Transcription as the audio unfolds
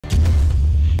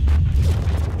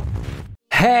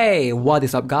Hey, what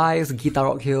is up guys?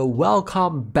 GuitarRock here.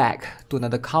 Welcome back to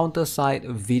another Counter-Side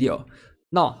video.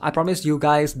 Now, I promised you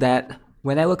guys that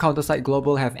whenever Counter-Side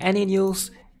Global have any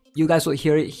news, you guys would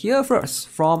hear it here first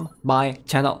from my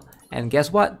channel. And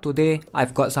guess what? Today,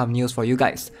 I've got some news for you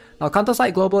guys. Now,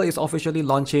 Counter-Side Global is officially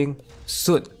launching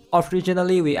soon.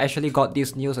 Originally, we actually got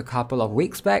this news a couple of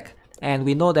weeks back, and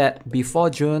we know that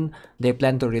before June, they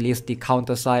plan to release the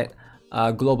Counter-Side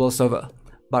Global server.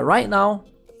 But right now,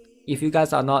 if you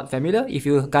guys are not familiar, if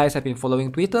you guys have been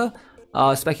following Twitter,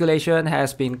 speculation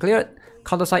has been cleared.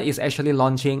 Counter-Side is actually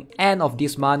launching end of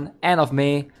this month, end of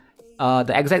May.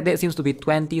 The exact date seems to be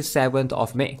 27th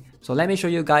of May. So let me show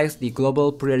you guys the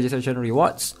global pre-registration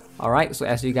rewards. Alright, so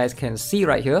as you guys can see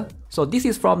right here. So this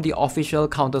is from the official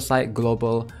Counter-Side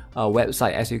Global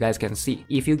website, as you guys can see.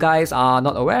 If you guys are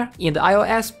not aware, in the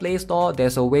iOS Play Store,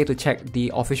 there's a way to check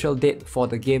the official date for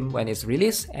the game when it's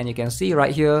released. And you can see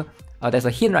right here, there's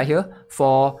a hint right here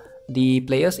for the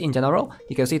players in general.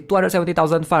 You can see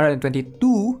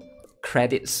 270,522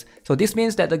 credits. So this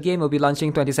means that the game will be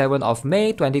launching 27th of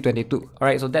May 2022.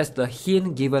 Alright, so that's the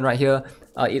hint given right here.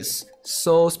 It's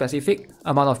so specific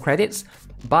amount of credits.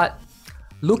 But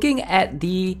looking at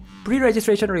the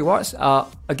pre-registration rewards,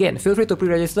 again, feel free to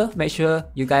pre-register. Make sure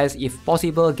you guys, if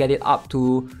possible, get it up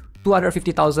to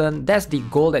 250,000. That's the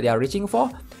goal that they are reaching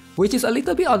for, which is a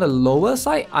little bit on the lower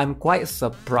side. I'm quite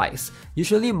surprised.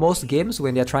 Usually most games,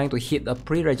 when they're trying to hit a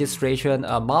pre-registration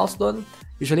milestone,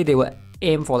 usually they will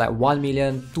aim for like 1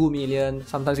 million, 2 million,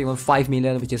 sometimes even 5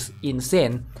 million, which is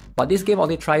insane. But this game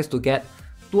only tries to get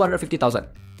 250,000.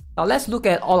 Now let's look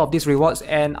at all of these rewards,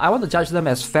 and I want to judge them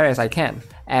as fair as I can,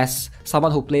 as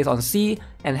someone who plays on C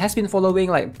and has been following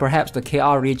like perhaps the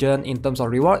KR region in terms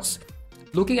of rewards.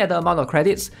 Looking at the amount of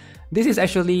credits, this is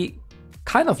actually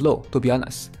kind of low, to be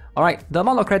honest. Alright, the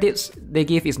amount of credits they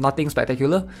give is nothing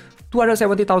spectacular.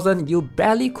 270,000, you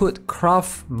barely could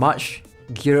craft much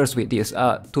gears with this,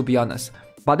 to be honest.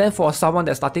 But then for someone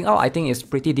that's starting out, I think it's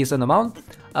pretty decent amount.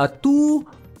 2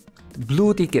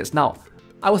 blue tickets. Now,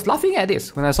 I was laughing at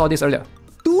this when I saw this earlier.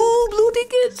 2 blue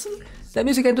tickets! That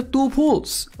means you can do 2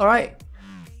 pools, alright?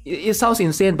 It sounds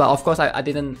insane, but of course I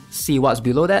didn't see what's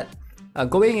below that.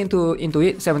 Going into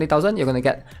it, 70,000, you're gonna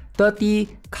get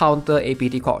 30 counter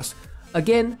APT cores.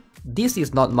 Again, this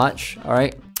is not much,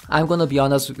 alright? I'm gonna be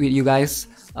honest with you guys.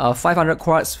 500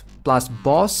 quartz plus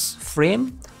boss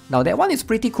frame. Now that one is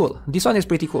pretty cool. This one is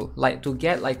pretty cool. Like to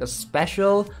get like a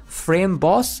special frame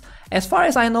boss. As far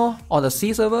as I know, on the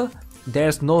C server,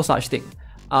 there's no such thing.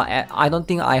 I don't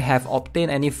think I have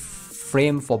obtained any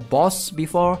frame for boss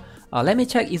before. Let me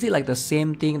check, is it like the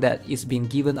same thing that is being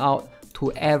given out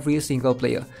to every single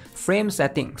player? Frame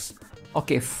settings.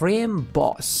 Okay, frame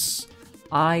boss.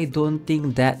 I don't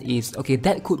think that is... Okay,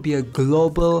 that could be a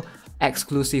global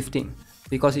exclusive thing.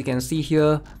 Because you can see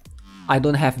here, I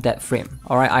don't have that frame.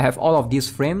 Alright, I have all of these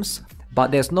frames,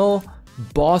 but there's no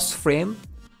boss frame.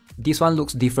 This one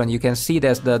looks different. You can see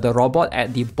there's the robot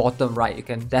at the bottom right. You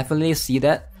can definitely see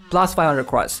that. Plus 500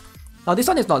 quartz. Now this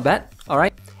one is not bad,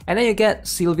 alright? And then you get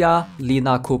Sylvia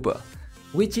Lina Cooper,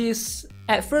 which is,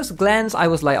 at first glance, I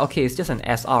was like, okay, it's just an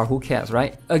SR, who cares,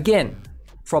 right? Again,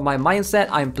 from my mindset,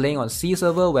 I'm playing on C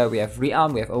server where we have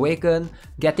Rearm, we have Awaken.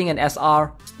 Getting an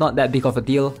SR, it's not that big of a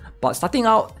deal. But starting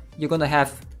out, you're gonna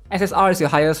have SSR is your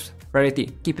highest rarity.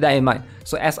 Keep that in mind.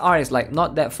 So SR is like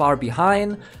not that far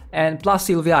behind. And plus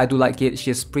Sylvia, I do like it.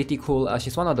 She's pretty cool.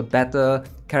 She's one of the better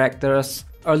characters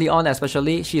early on,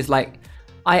 especially. She's like,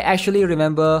 I actually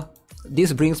remember,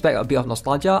 this brings back a bit of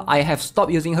nostalgia. I have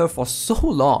stopped using her for so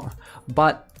long,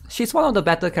 but she's one of the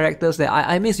better characters that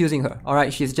I miss using her.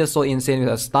 Alright, she's just so insane with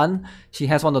her stun. She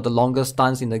has one of the longest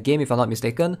stuns in the game, if I'm not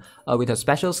mistaken. With her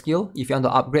special skill, if you want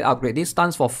to upgrade this,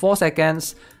 stuns for 4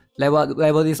 seconds.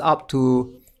 Level this up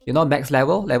to, you know, max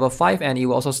level 5, and it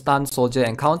will also stun soldier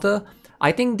and counter.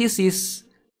 I think this is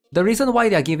the reason why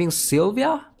they are giving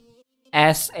Sylvia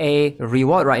as a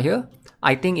reward right here.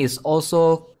 I think is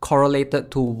also correlated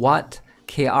to what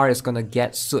KR is gonna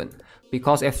get soon.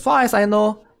 Because as far as I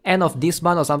know, end of this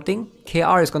month or something,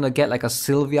 KR is gonna get like a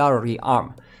Sylvia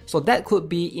rearm. So that could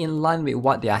be in line with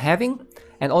what they are having.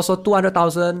 And also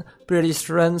 200,000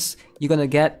 pre-registrants, you're gonna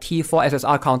get T4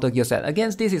 SSR counter gear set.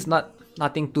 Again, this is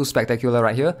nothing too spectacular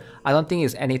right here. I don't think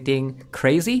it's anything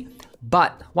crazy.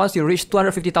 But once you reach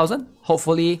 250,000,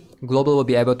 hopefully Global will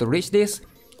be able to reach this.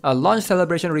 Launch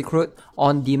celebration recruit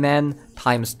on demand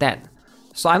times 10.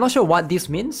 So I'm not sure what this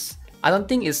means. I don't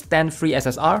think it's 10 free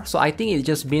SSR. So I think it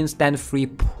just means 10 free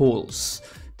pools.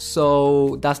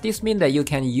 So does this mean that you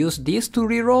can use this to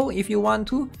reroll if you want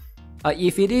to?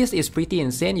 If it is, it's pretty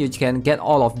insane. You can get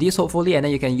all of this hopefully, and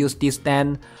then you can use these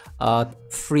 10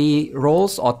 free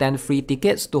rolls or 10 free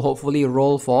tickets to hopefully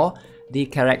roll for the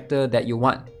character that you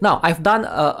want. Now, I've done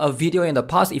a video in the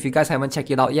past. If you guys haven't checked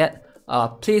it out yet,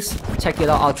 please check it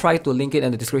out. I'll try to link it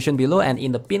in the description below, and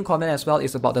in the pinned comment as well.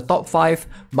 It's about the top 5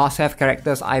 must-have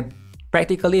characters. I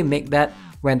practically make that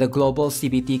when the global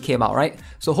CBT came out, right?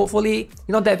 So hopefully,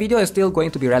 you know, that video is still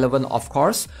going to be relevant, of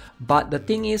course, but the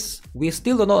thing is, we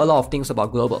still don't know a lot of things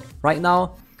about global. Right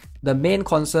now, the main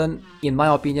concern, in my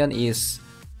opinion, is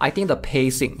I think the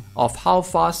pacing of how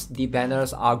fast the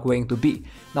banners are going to be.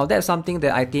 Now, that's something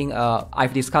that I think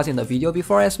I've discussed in the video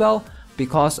before as well,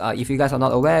 because if you guys are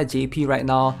not aware, JP right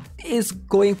now is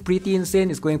going pretty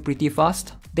insane, it's going pretty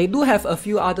fast. They do have a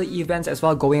few other events as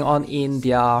well going on in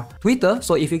their Twitter,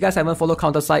 so if you guys haven't followed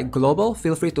Counter-Strike Global,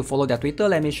 feel free to follow their Twitter.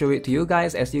 Let me show it to you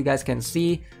guys. As you guys can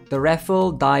see, the raffle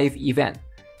dive event.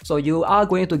 So you are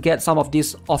going to get some of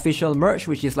this official merch,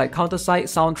 which is like Counter-Strike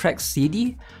soundtrack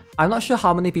CD. I'm not sure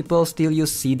how many people still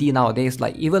use CD nowadays.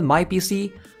 Like even my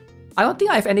PC, I don't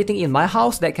think I have anything in my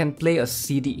house that can play a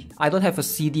CD. I don't have a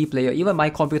CD player. Even my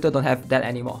computer don't have that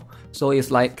anymore. So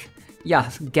it's like,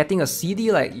 yeah, getting a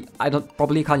CD, like I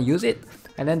probably can't use it.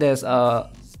 And then there's a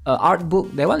art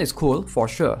book. That one is cool for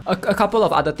sure. A couple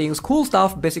of other things, cool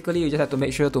stuff. Basically, you just have to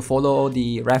make sure to follow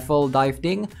the raffle dive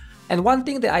thing. And one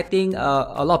thing that I think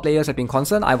a lot of players have been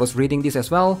concerned, I was reading this as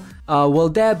well, will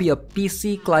there be a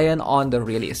PC client on the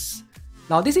release?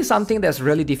 Now, this is something that's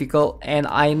really difficult, and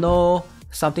I know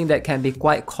something that can be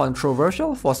quite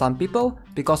controversial for some people,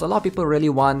 because a lot of people really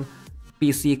want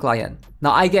PC client.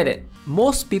 Now, I get it.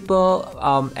 Most people,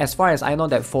 as far as I know,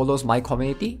 that follows my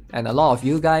community, and a lot of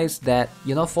you guys that,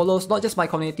 you know, follows not just my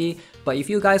community, but if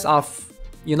you guys are,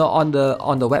 you know, on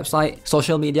the website,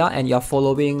 social media, and you're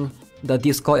following the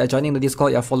Discord, you're joining the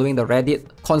Discord, you're following the Reddit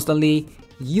constantly,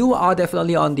 you are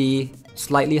definitely on the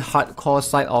slightly hardcore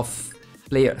side of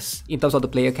players in terms of the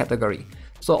player category.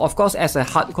 So of course, as a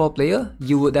hardcore player,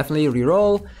 you would definitely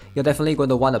reroll, you're definitely going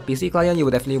to want a PC client, you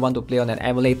would definitely want to play on an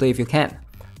emulator if you can.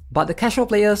 But the casual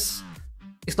players,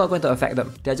 it's not going to affect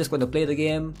them. They're just going to play the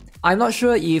game. I'm not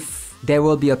sure if there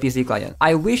will be a PC client.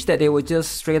 I wish that they would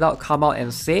just straight out come out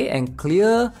and say and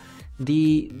clear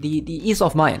the ease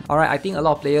of mind. Alright, I think a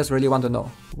lot of players really want to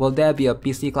know, will there be a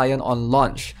PC client on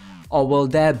launch? Or will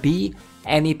there be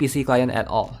any PC client at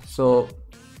all? So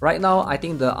right now, I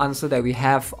think the answer that we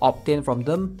have obtained from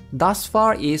them thus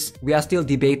far is we are still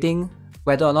debating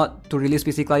whether or not to release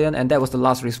PC client, and that was the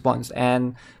last response,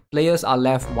 and players are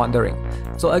left wondering.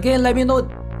 So again, let me know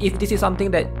if this is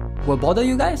something that will bother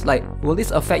you guys. Like, will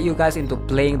this affect you guys into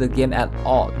playing the game at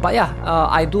all? But yeah,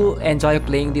 I do enjoy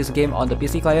playing this game on the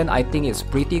PC client. I think it's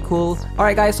pretty cool.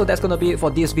 Alright guys, so that's gonna be it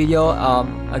for this video.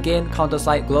 Again,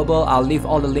 Counter-Strike Global, I'll leave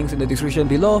all the links in the description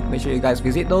below. Make sure you guys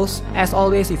visit those. As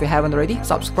always, if you haven't already,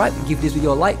 subscribe, give this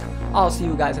video a like. I'll see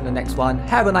you guys in the next one.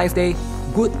 Have a nice day.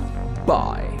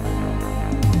 Goodbye.